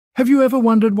Have you ever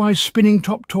wondered why spinning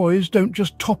top toys don't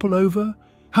just topple over?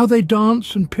 How they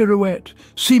dance and pirouette,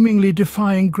 seemingly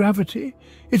defying gravity?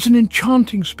 It's an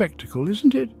enchanting spectacle,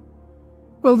 isn't it?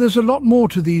 Well, there's a lot more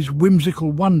to these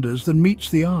whimsical wonders than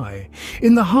meets the eye.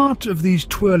 In the heart of these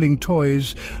twirling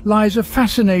toys lies a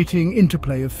fascinating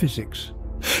interplay of physics.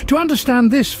 To understand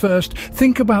this, first,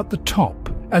 think about the top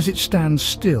as it stands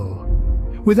still.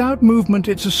 Without movement,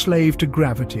 it's a slave to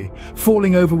gravity,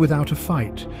 falling over without a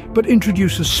fight. But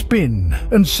introduce a spin,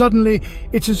 and suddenly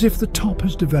it's as if the top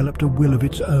has developed a will of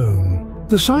its own.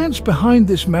 The science behind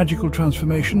this magical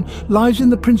transformation lies in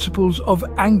the principles of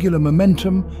angular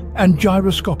momentum and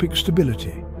gyroscopic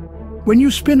stability. When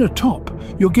you spin a top,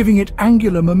 you're giving it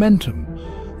angular momentum.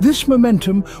 This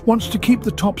momentum wants to keep the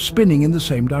top spinning in the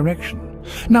same direction.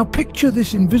 Now picture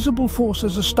this invisible force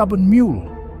as a stubborn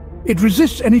mule. It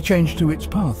resists any change to its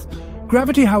path.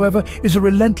 Gravity, however, is a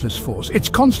relentless force. It's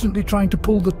constantly trying to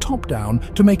pull the top down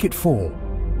to make it fall.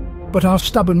 But our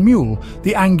stubborn mule,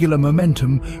 the angular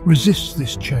momentum, resists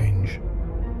this change.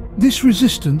 This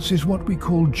resistance is what we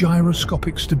call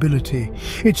gyroscopic stability.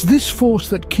 It's this force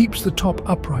that keeps the top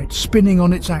upright, spinning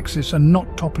on its axis and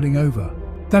not toppling over.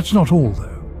 That's not all,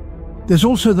 though. There's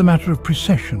also the matter of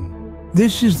precession.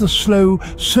 This is the slow,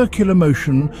 circular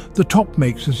motion the top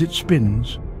makes as it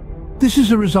spins. This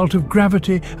is a result of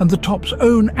gravity and the top's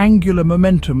own angular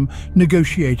momentum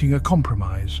negotiating a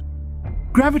compromise.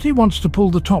 Gravity wants to pull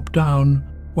the top down,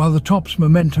 while the top's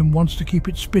momentum wants to keep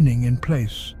it spinning in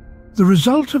place. The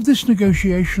result of this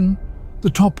negotiation,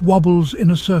 the top wobbles in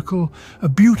a circle, a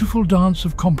beautiful dance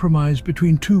of compromise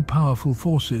between two powerful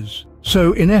forces.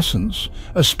 So, in essence,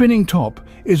 a spinning top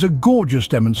is a gorgeous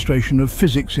demonstration of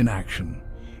physics in action.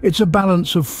 It's a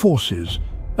balance of forces,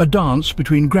 a dance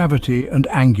between gravity and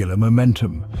angular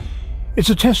momentum. It's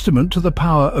a testament to the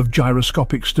power of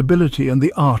gyroscopic stability and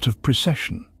the art of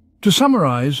precession. To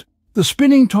summarize, the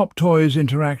spinning top toys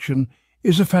interaction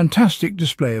is a fantastic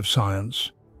display of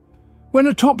science. When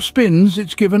a top spins,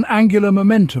 it's given angular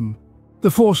momentum. The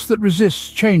force that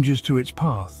resists changes to its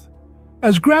path.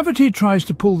 As gravity tries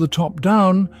to pull the top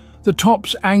down, the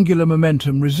top's angular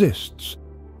momentum resists,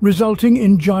 resulting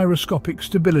in gyroscopic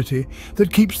stability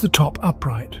that keeps the top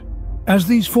upright. As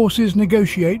these forces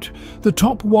negotiate, the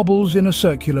top wobbles in a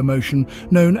circular motion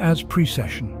known as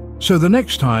precession. So the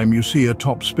next time you see a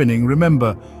top spinning,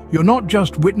 remember, you're not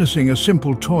just witnessing a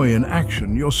simple toy in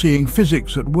action, you're seeing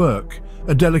physics at work,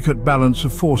 a delicate balance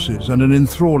of forces and an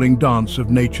enthralling dance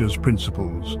of nature's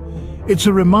principles. It's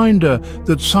a reminder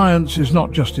that science is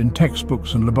not just in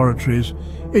textbooks and laboratories,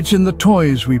 it's in the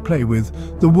toys we play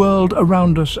with, the world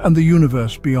around us and the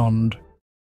universe beyond.